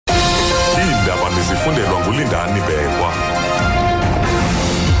zifundelwa nguLindani Bekwa.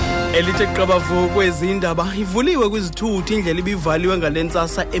 Elithe qabavu kwezindaba ivuliwe kwizithuthi indlela ibivaliwe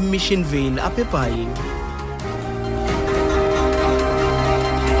ngalentsasa eMissionvale apha eBhayi.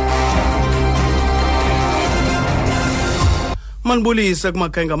 Manibulise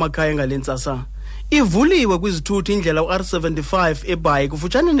kumakhaya ngalentsasa. Ivuliwe kwizithuthi indlela R75 eBhayi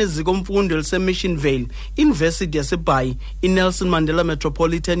kufutshane neziko-mfundo elise-Missionvale University yaseBhayi iNelson Mandela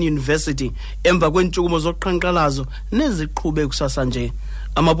Metropolitan University emva kweentshukumo zoqhankqalazo neziqhube kusasa nje.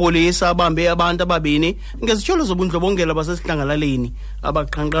 Amapolisa abambe abantu ababini ngezitsholo zobundlobongela basesihlangalaleni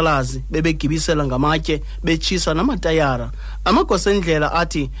abaqhankqalazi bebegibisela ngamatye betshisa namatayara. Amagosa endlela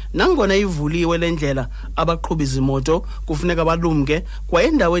athi nangona ivuliwe lendlela abaqhubi izimoto kufuneka balumke kwa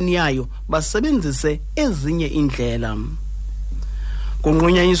endaweni yayo basebenzise ezinye indlela.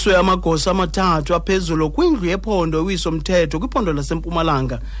 Kunqunyanyiswe amagosa amathathu aphezulu kwindlu yephondo wisomthetho kwiphondo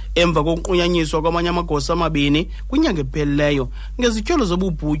laseMpumalanga emva kokunqunyanyiswa kwamanye amagosa amabini kwinyanga ephelileyo ngezitsholo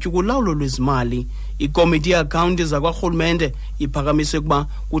zobubhutyu kulawulo lwezimali. Ikomiti yeakhawunti zakwarhulumente iphakamise ukuba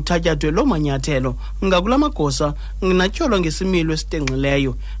kuthatyathwe lo manyathelo ngakula magosa natyholwa ngesimilo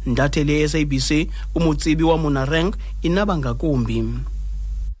esitenxileyo. Ndatheli ye-SABC umutsibi wamunareng inaba ngakumbi.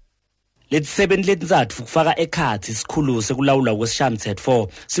 Leti 7 letintsatfu kufaka ekhathi isikhulu sekulawulwa kwesishayamithetho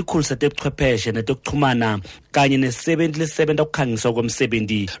sikhulu setebuchwepheshe netekuxhumana kanye ne-7 okukhangiswa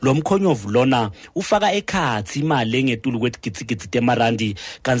komsebenzi. Lo mkhonyovu lona ufaka ekhathi imali engetulu kwetigitsigitsi temarandi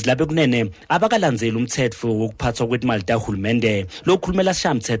kanti lapha kunene abakalandzeli umthetho wokuphathwa kwemali kahulumende. Lo khulumela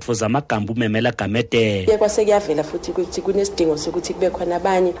sishayamithetho zamagamba umemela Gamede. Kwasekuyavela futhi ukuthi kunesidingo sokuthi kube khona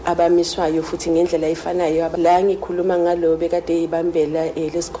abanye abamiswayo futhi ngendlela efanayo. La ngikhuluma ngalo bekade ibambela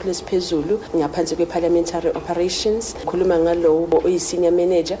lesikhulu esiphezulu ngaphansi kwe-parliamentary operations, khuluma ngalo oyi-senior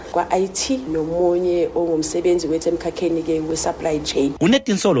manager kwa-IT nomunye ongumsebenzi wethu emkhakheni-ke we-supply chain.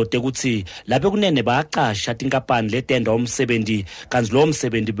 Kunetinsolo tekuthi lapha kunene bayaqasha tinkampani letenda umsebenzi kanti lo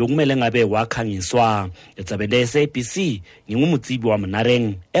msebenzi bekumele ngabe wakhangiswa. Etsabele SABC ngingumutsibi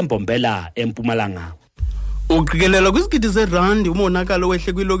wamunareng embombela eMpumalanga. Uqikelelwa kwizigidi zerandi umonakalo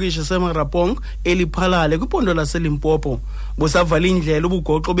wehle kwilokishi seMarapong eliphalale kwiphondo laseLimpopo busavala indlela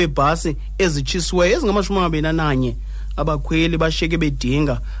ubugoqo bebhasi ezitshisiweyo ezingama-21. Abakhweli bashiyeke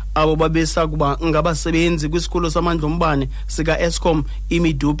bedinga abo babesakuba ngabasebenzi kwisikolo samandla ombane sika-Eskom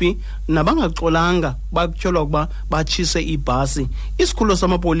imidupi nabangaxolanga bakutyholwa ukuba batshise ibhasi. Isikolo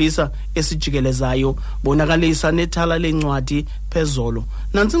samapolisa esijikelezayo bonakalisa nethala lencwadi phezolo.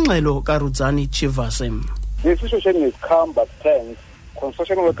 Nantsi ingxelo kaRudzani Chivase. The situation is calm but tense.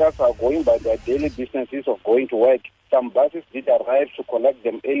 Construction workers are going by their daily businesses of going to work. Some buses did arrive to collect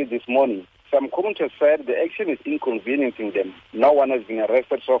them early this morning. Some commentators said the action is inconveniencing them. No one has been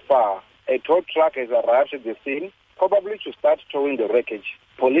arrested so far. A tow truck has arrived at the scene, probably to start towing the wreckage.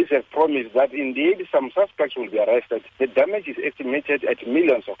 Police have promised that indeed some suspects will be arrested. The damage is estimated at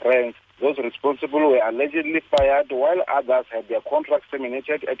millions of rands. Those responsible were allegedly fired while others had their contracts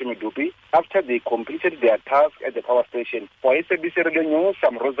terminated at Midupi after they completed their task at the power station. For SABC Radio News,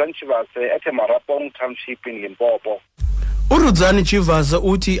 I'm Rosan Chivase at Marapong Township in Limpopo. uRudzani Chivase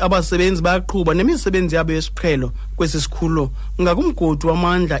uthi abasebenzi bayaqhuba nemisebenzi yabo yesiqhelo kwesi sikhulu ngakumgodi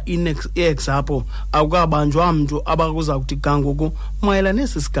wamandla iexapo akukabanjwa mntu abakuza kuthi gangoku mayelana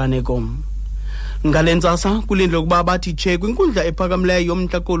nesisiganeko. Ngalentsasa kulindle ukuba bathi che kwinkundla ephakamileyo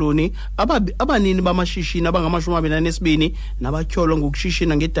yomntla koloni abanini bamashishini abangama-22 nabatyholwa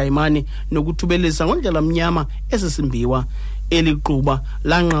ngokushishina ngedayimani nokuthubelisa ngondlela mnyama esisimbiwa. Eliquba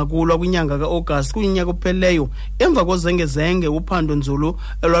lanqakulwa kwinyanga kaAugust kunyaka opheleyo emva kozengezenge uphando nzulu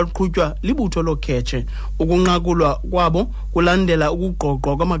elwaluqhutywa libutho lokhetshe. Ukunqakulwa kwabo kulandela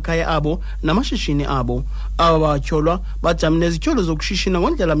ukugqogqwa kwamakhaya abo namashishini abo. Aba batyholwa bajame nezitsholo zokushishina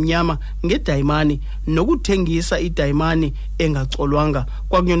ngondlela mnyama ngedayimani nokuthengisa idayimani engacolwanga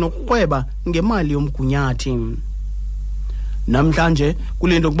kwakunye nokurhweba ngemali yomgunyathi. Namhlanje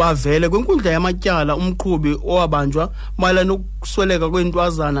kulindwe ukuba vele kwenkundla yamatyala umqhubi owabanjwa mayelana nokusweleka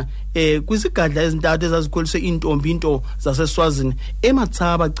kwentwazana kwisigadla ezintathu ezazikholiswe intombi zaseSwazini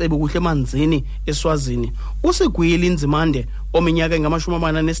ematsaba cebe kuhle emanzini eSwazini. Usigwili Nzimande ominyaka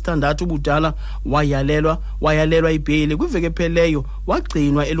engama-46 ubudala wayalelwa ibheli kwiveke epheleyo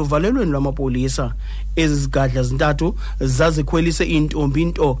wagcinwa eluvalelweni lwamapolisa. Ezi zigadla zintathu zazikhwelise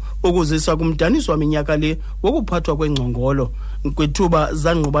intombi ukuzisa kumdaniso waminyaka le wokuphathwa kwengcongolo. Kwethuba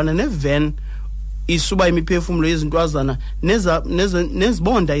zangqubana nevan isuba imiphefumulo yezintwazana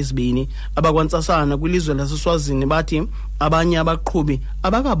nezibonda izibini. Abakwantsasana kwilizwe laseSwazini bathi abanye abaqhubi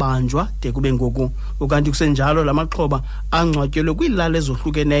abakabanjwa de kube ngoku, ukanti kusenjalo lamaxhoba angcwatyelwe kwiilali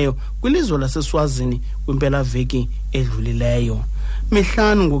ezohlukeneyo kwilizwe laseSwazini kwimpela veki edlulileyo.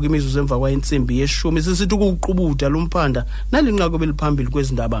 mihlanu ngoku imizuzu emva kwayentsimbi yeshumi sisithi ukuqubutha lumphanda nalinqaku beliphambili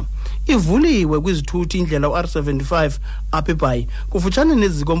kwezindaba. Ivuliwe kwizithuthi indlela u-R75 apha eBhayi kufutshane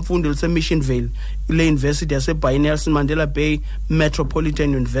neziko-mfundo elise-Missionvale kule University yaseBhayi iNelson Mandela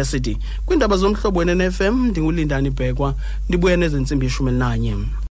Metropolitan University. Kwiindaba zomhlobo weNFM ndingulindani Bhekwa ndibuya nezentsimbi 11.